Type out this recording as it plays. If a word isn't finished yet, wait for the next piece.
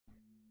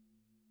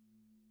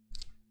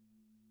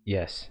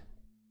Yes,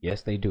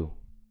 yes, they do.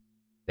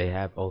 They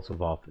have oaths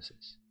of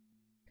offices.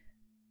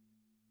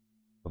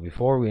 But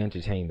before we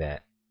entertain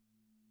that,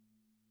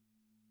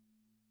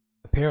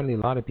 apparently a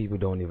lot of people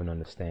don't even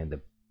understand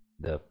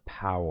the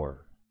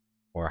power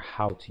or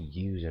how to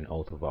use an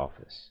oath of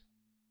office.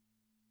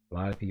 A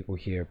lot of people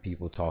hear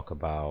people talk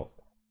about,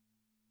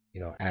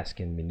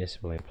 asking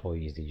municipal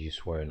employees, did you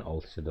swear an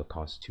oath to the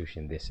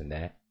Constitution, this and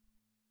that?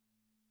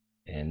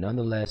 And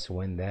nonetheless,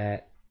 when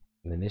that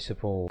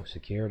municipal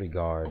security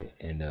guard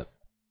end up,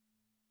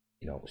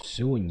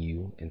 suing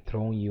you and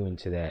throwing you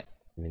into that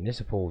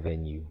municipal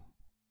venue,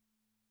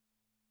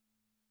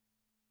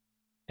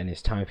 and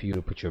it's time for you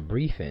to put your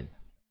brief in,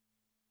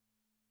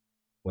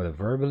 whether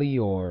verbally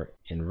or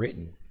in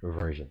written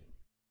version,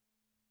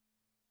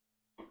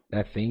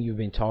 that thing you've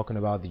been talking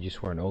about, did you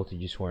swear an oath? Did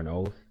you swear an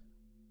oath?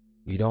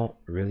 You don't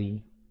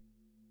really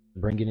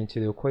bring it into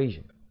the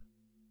equation.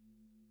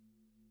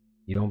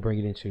 You don't bring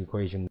it into the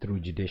equation through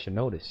judicial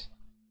notice.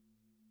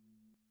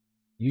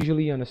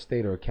 Usually on a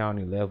state or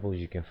county levels,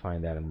 you can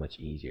find that much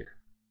easier.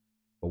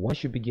 But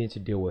once you begin to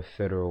deal with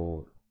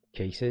federal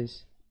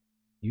cases,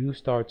 you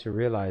start to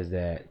realize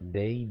that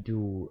they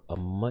do a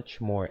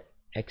much more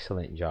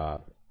excellent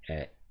job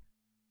at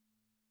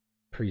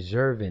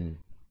preserving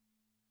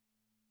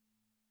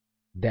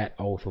that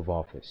oath of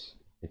office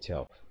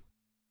itself.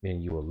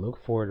 Then you will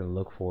look for it and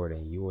look for it,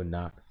 and you will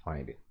not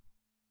find it.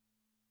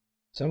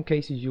 Some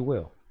cases you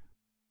will.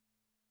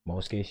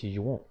 Most cases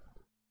you won't.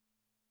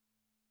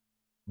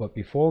 But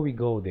before we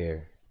go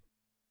there,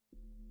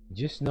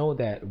 just know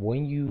that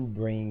when you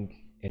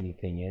bring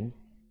anything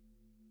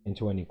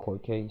into any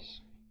court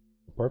case,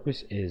 the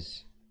purpose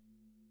is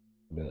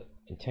the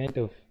intent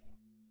of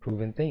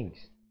proving things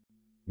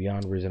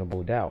beyond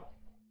reasonable doubt.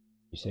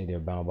 You say they're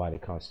bound by the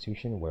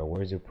Constitution. Well,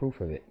 where's the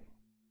proof of it?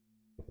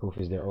 The proof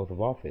is their oath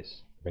of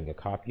office. Bring a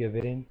copy of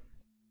it in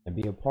and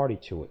be a party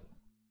to it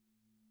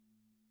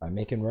by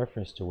making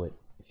reference to it.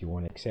 If you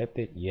want to accept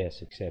it,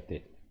 yes, accept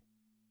it.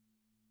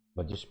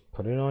 But just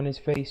put it on his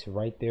face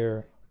right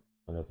there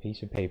on a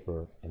piece of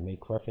paper and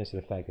make reference to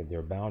the fact that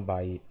they're bound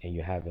by it, and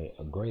you have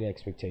a great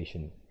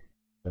expectation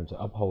for them to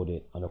uphold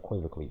it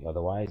unequivocally.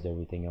 Otherwise,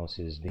 everything else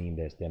is deemed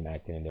as them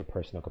acting in their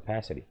personal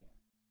capacity.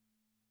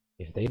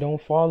 If they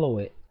don't follow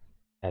it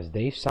as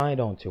they've signed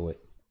onto it,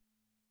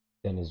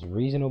 then it's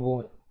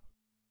reasonable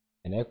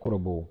and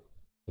equitable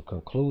to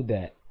conclude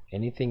that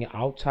anything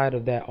outside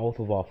of that oath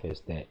of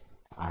office that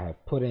I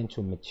have put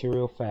into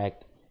material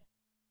fact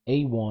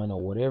A1 or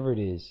whatever it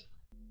is,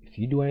 if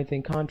you do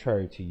anything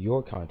contrary to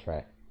your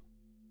contract,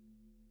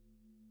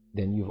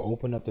 then you've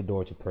opened up the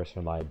door to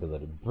personal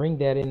liability. Bring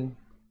that in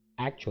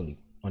actually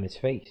on its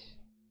face.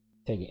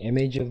 Take an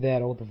image of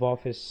that oath of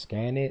office,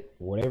 scan it,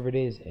 whatever it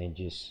is, and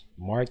just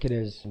mark it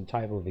as some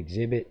type of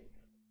exhibit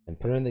and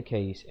put it in the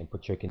case and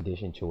put your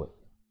condition to it.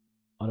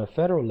 On a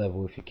federal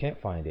level, if you can't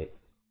find it,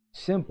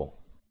 simple.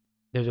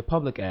 There's a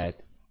public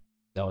act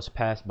that was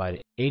passed by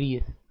the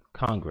 80th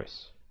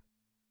Congress,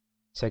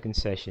 second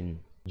session,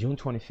 June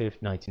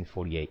 25th,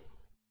 1948.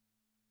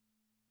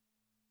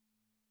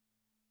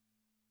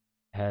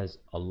 Has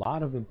a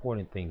lot of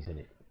important things in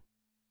it.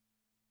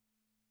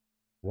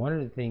 One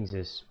of the things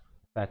is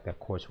the fact that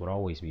courts would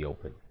always be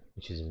open,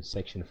 which is in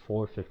section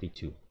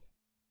 452.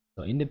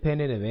 So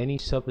independent of any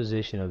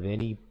supposition of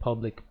any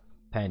public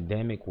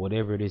pandemic,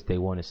 whatever it is they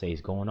want to say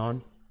is going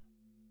on,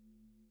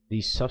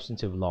 these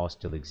substantive laws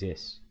still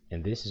exist,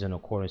 and this is in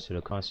accordance to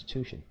the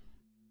Constitution.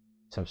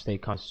 Some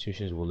state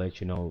constitutions will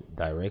let you know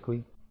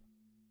directly,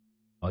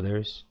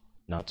 others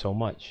not so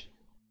much.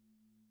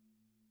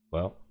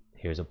 Well,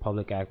 here's a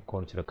public act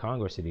according to the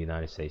Congress of the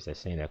United States that's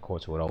saying that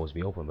courts would always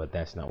be open, but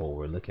that's not what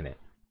we're looking at.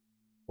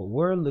 What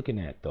we're looking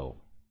at, though,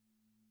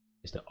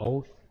 is the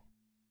oath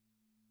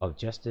of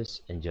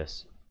justice and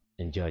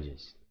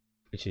judges,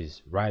 which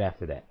is right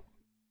after that,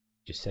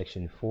 which is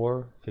section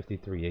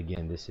 453.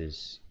 Again, this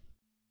is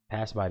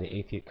passed by the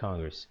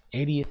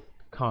 80th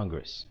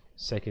Congress,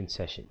 second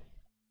session,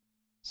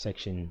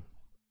 section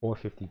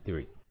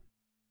 453.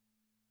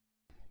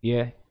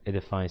 Yeah, it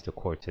defines the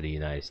courts of the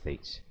United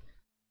States.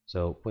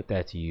 So put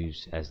that to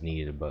use as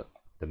needed, but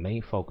the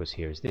main focus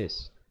here is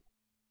this.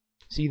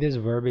 See this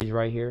verbiage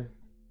right here?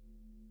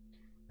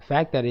 The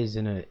fact that it is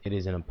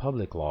in a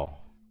public law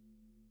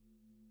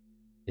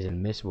is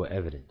admissible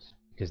evidence,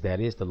 because that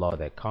is the law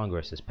that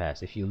Congress has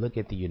passed. If you look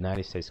at the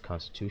United States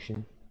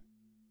Constitution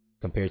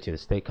compared to the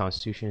state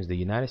constitutions, the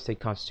United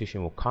States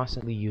Constitution will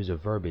constantly use a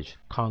verbiage: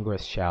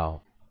 Congress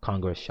shall,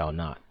 Congress shall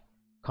not,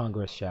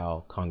 Congress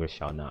shall, Congress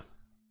shall not.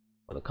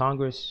 Well, the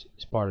Congress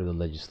is part of the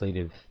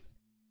legislative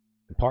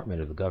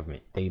department of the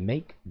government. They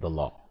make the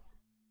law,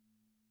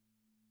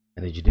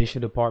 and the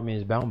judicial department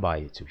is bound by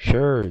it too.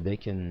 Sure, they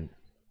can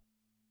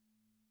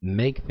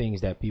make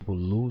things that people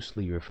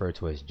loosely refer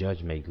to as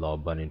judge-made law,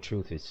 but in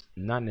truth it's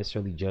not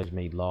necessarily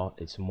judge-made law.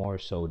 It's more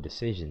so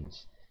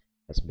decisions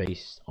that's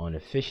based on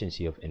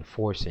efficiency of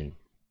enforcing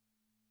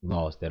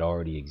laws that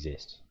already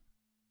exist,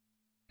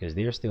 because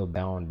they're still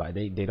bound by,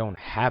 they don't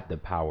have the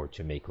power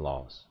to make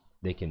laws.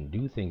 They can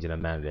do things in a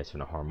manner that's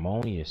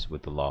harmonious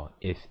with the law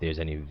if there's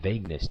any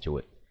vagueness to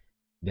it.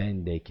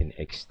 then they can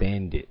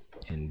extend it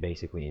and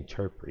basically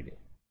interpret it.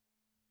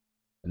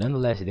 But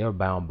nonetheless, they're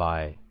bound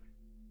by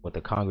what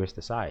the Congress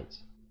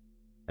decides.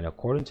 And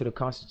according to the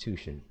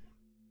Constitution,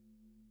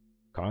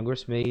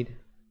 Congress made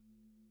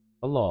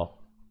a law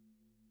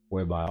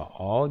whereby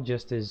all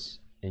justices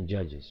and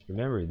judges,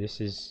 remember, this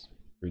is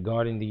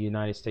regarding the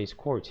United States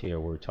courts here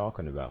we're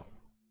talking about.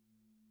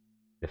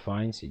 It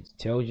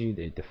tells you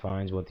that it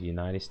defines what the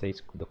United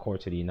States, the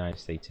courts of the United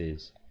States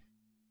is.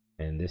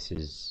 And this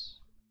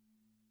is,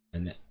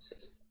 and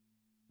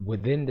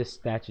within the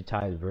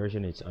statutized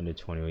version, it's under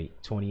 28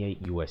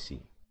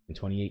 USC. And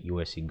 28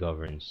 USC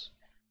governs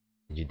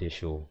the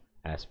judicial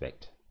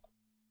aspect.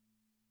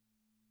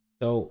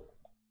 So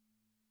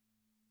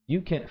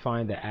you can't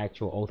find the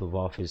actual oath of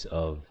office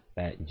of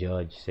that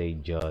judge, say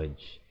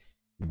Judge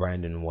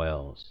Brandon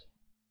Wells,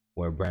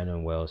 where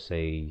Brandon Wells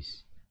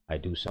says, I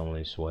do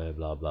solemnly swear,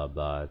 blah, blah,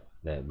 blah,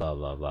 that blah,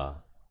 blah, blah,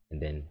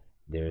 and then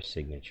their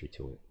signature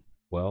to it.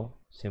 Well,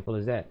 simple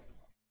as that.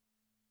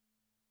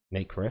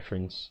 Make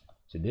reference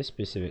to this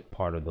specific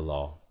part of the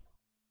law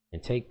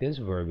and take this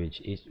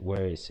verbiage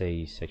where it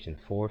says section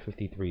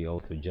 453,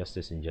 oath of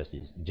justice and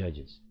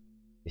judges.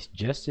 This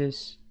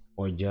justice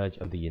or judge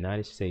of the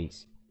United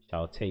States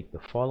shall take the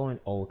following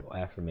oath or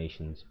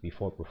affirmations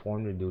before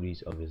performing the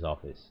duties of his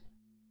office.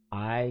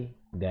 I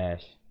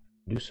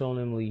do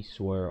solemnly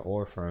swear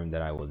or affirm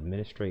that I will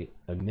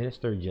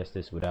administer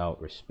justice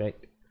without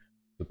respect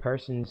to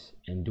persons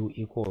and do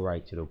equal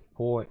right to the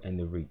poor and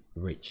the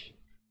rich,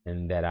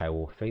 and that I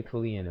will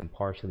faithfully and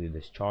impartially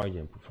discharge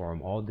and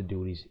perform all the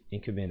duties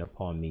incumbent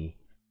upon me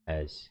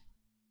as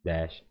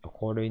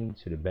according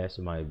to the best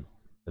of my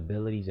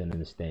abilities and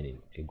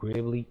understanding,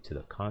 agreeably to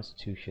the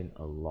Constitution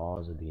and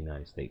laws of the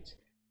United States.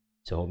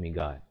 So help me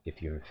God. If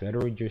you're in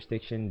federal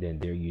jurisdiction, then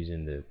they're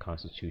using the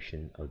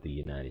Constitution of the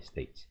United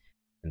States.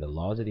 And the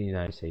laws of the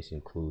United States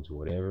includes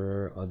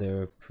whatever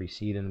other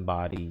preceding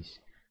bodies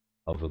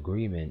of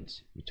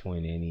agreements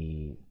between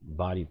any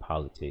body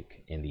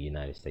politic in the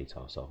United States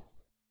also.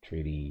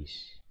 Treaties,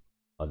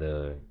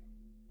 other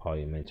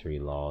parliamentary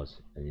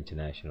laws and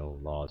international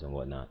laws and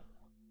whatnot.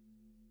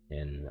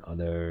 And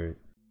other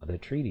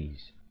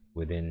treaties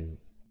within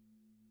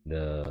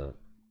the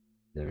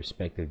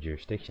respective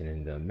jurisdiction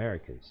in the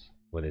Americas,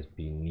 whether it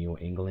be New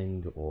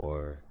England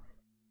or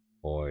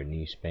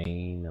New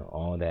Spain,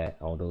 all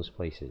those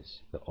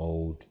places, the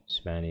old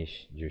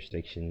Spanish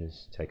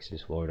jurisdictions,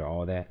 Texas, Florida,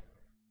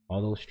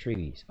 all those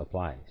treaties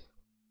applies.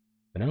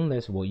 But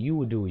nonetheless, what you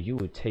would do is you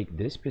would take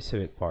this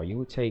specific part, you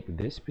would take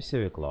this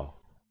specific law,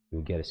 you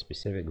would get a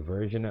specific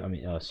version,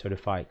 a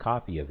certified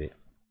copy of it,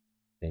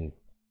 then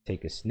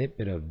take a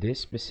snippet of this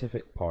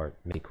specific part,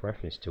 make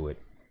reference to it,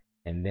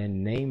 and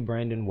then name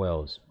Brandon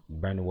Wells.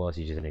 Brandon Wells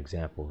is just an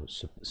example,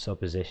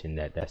 supposition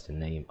that that's the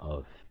name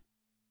of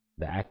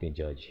the acting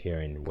judge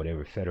here in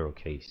whatever federal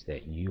case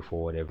that you,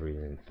 for whatever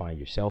reason, find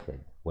yourself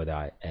in,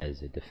 whether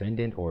as a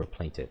defendant or a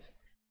plaintiff.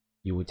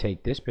 You would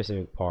take this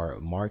specific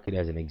part, mark it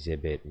as an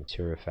exhibit,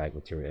 material fact,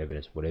 material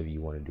evidence, whatever you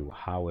want to do,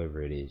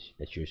 however it is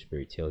that your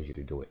spirit tells you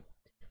to do it.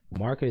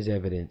 Mark it as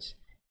evidence,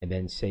 and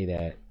then say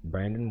that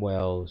Brandon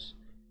Wells,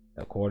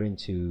 according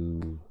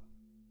to,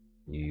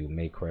 you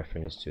make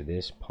reference to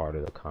this part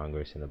of the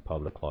Congress and the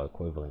public law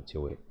equivalent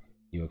to it,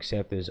 you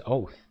accept his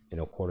oath in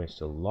accordance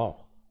to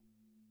law.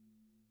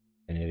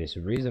 And it is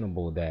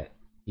reasonable that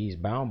he's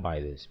bound by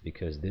this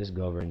because this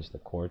governs the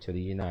courts of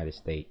the United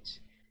States,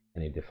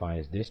 and it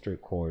defines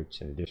district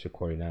courts and the District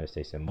Court of the United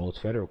States. And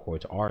most federal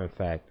courts are in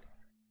fact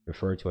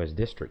referred to as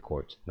district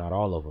courts. Not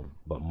all of them,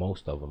 but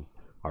most of them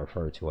are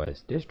referred to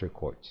as district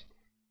courts.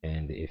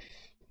 And if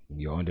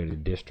you're under the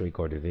district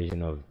or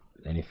division of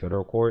any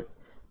federal court,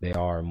 they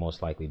are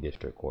most likely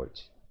district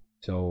courts.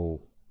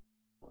 So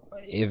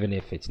even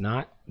if it's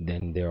not,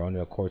 then they're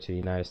under the courts of the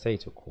United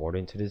States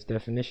according to this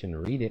definition.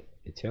 Read it.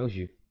 It tells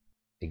you.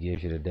 It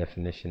gives you the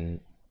definition.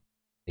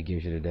 It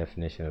gives you the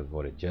definition of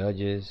what a judge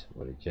is,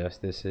 what a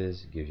justice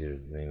is. It gives you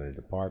the name of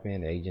the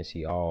department, the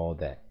agency, all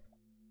that.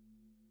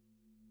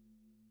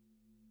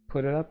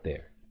 Put it up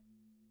there.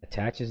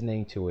 Attach his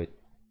name to it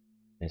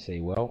and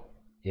say, well,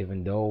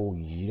 even though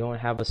you don't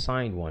have a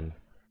signed one,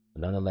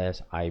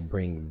 nonetheless, I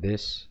bring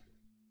this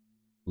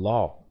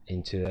law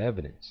into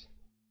evidence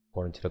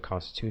according to the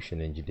Constitution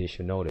and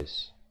judicial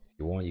notice. If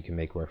you want, you can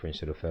make reference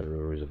to the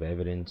Federal Rules of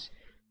Evidence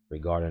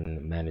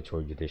regarding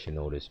mandatory judicial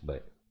notice.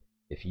 But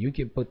if you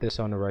can put this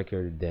on the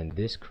record, then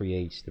this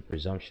creates the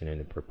presumption and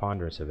the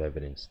preponderance of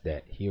evidence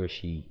that he or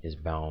she is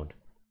bound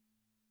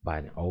by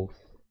an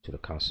oath to the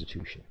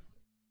Constitution.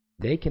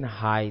 They can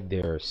hide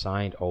their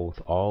signed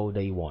oath all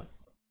they want.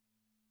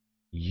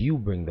 You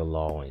bring the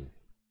law in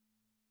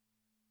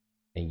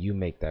and you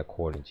make that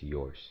according to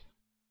yours.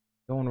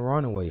 Don't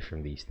run away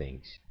from these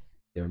things.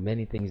 There are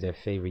many things that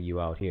favor you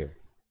out here.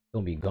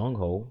 Don't be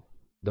gung-ho.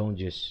 Don't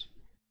just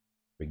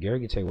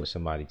regurgitate what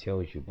somebody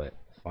tells you, but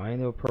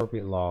find the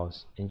appropriate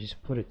laws and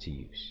just put it to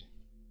use.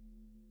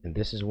 And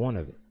this is one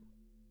of it.